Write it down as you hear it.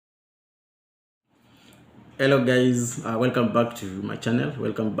Hello guys, welcome back to my channel.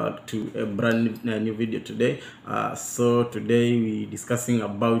 Welcome back to a brand new video today. So today we discussing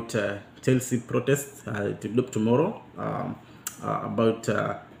about Chelsea protest to look tomorrow, about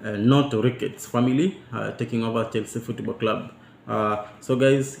NOTORICKETS family taking over Chelsea Football Club. So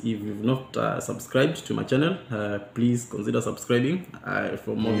guys, if you've not subscribed to my channel, please consider subscribing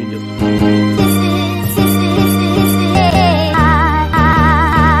for more videos.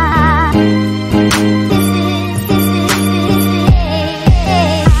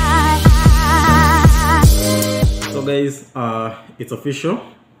 So guys, it's official.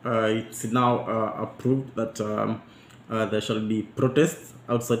 It's now approved that there shall be protests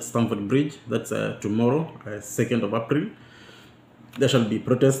outside Stamford Bridge. That's tomorrow, 2nd of April. There shall be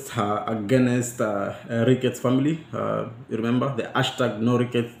protests against Ricketts family. You remember the hashtag no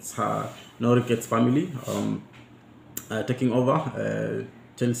Ricketts family taking over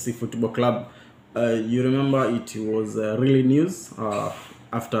Chelsea Football Club. You remember it was really news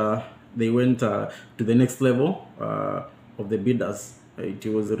after they went to the next level of the bidders. It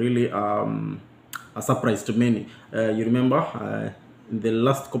was really a surprise to many. You remember in the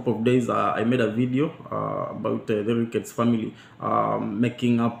last couple of days I made a video about the Ricketts family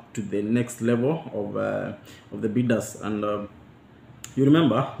making up to the next level of the bidders, and you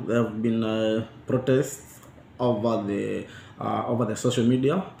remember there have been protests over the social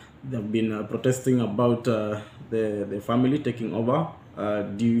media. They have been protesting about the family taking over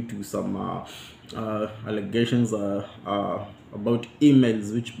due to some allegations about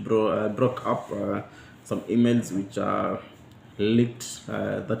emails which broke up, some emails which are leaked.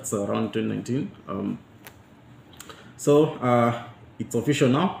 That's around 2019. So it's official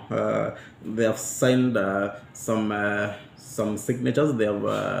now. They have signed some signatures. They have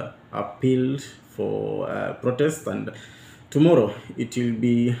appealed for protest, and tomorrow it will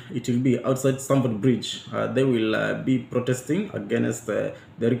be outside Stamford Bridge. They will be protesting against the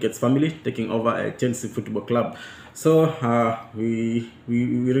Ricketts family taking over Chelsea Football Club. So we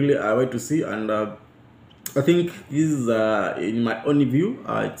really are wait to see, and I think this is, in my own view,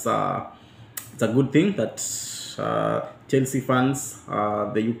 it's a good thing that Chelsea fans,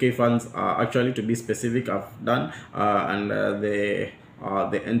 the UK fans, actually, to be specific, have done, and the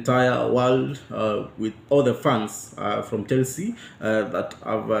entire world, with all the fans from Chelsea that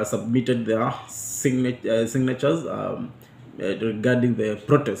have submitted their signatures regarding the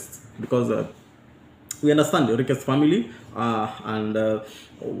protests, because we understand the Ricketts family, and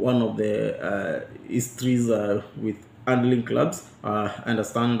one of the histories with handling clubs. I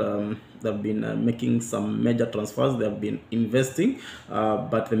understand they've been making some major transfers. They have been investing,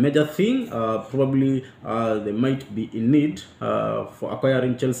 but the major thing, probably they might be in need for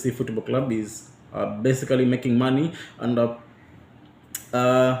acquiring Chelsea Football Club, is basically making money, and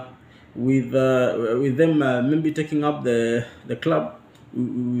with them maybe taking up the club,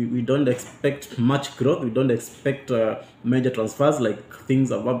 we don't expect much growth. We don't expect major transfers like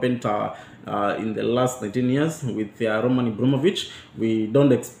things have happened in the last 19 years with Roman Abramovich. We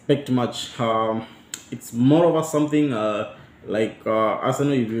don't expect much. It's more of a something like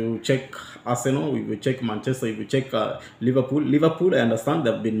Arsenal. If you check Arsenal, if you check Manchester, if you check Liverpool, I understand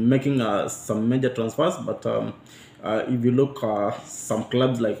they've been making some major transfers, but if you look some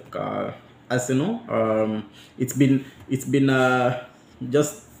clubs like Arsenal, it's been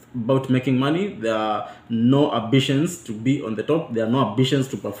just about making money. There are no ambitions to be on the top. There are no ambitions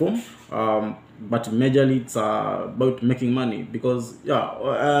to perform. But majorly it's about making money, because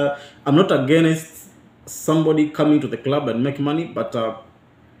I'm not against somebody coming to the club and make money, but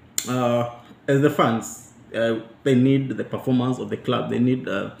as the fans, they need the performance of the club. They need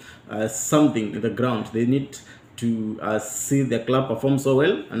something in the ground. They need to see the club perform so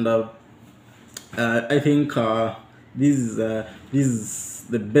well, and I think this is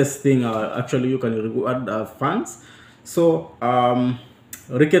the best thing actually you can reward fans. So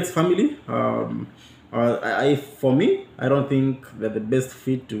Ricketts family, for me, I don't think they're the best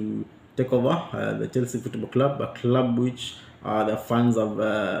fit to take over the Chelsea Football Club, a club which the fans have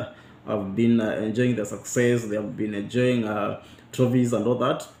been enjoying the success. They have been enjoying trophies and all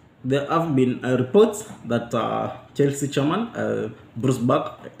that. There have been reports that Chelsea chairman Bruce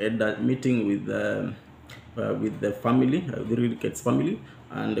Buck had a meeting with the family, the Ricketts family,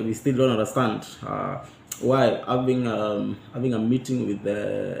 and we still don't understand why having a meeting with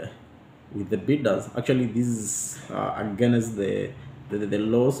the bidders. Actually, this is against the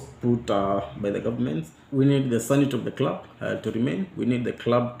laws put by the government. We need the sanity of the club to remain. We need the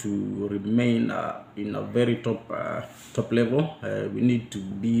club to remain in a very top level. We need to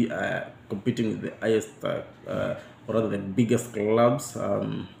be competing with the highest, or rather the biggest clubs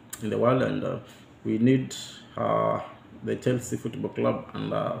in the world, and We need the Chelsea Football Club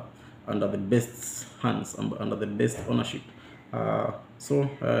under the best hands, under the best ownership.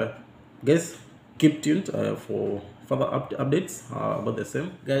 Guys, keep tuned for further updates about the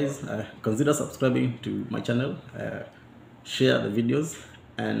same. Guys, consider subscribing to my channel, share the videos,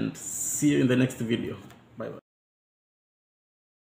 and see you in the next video.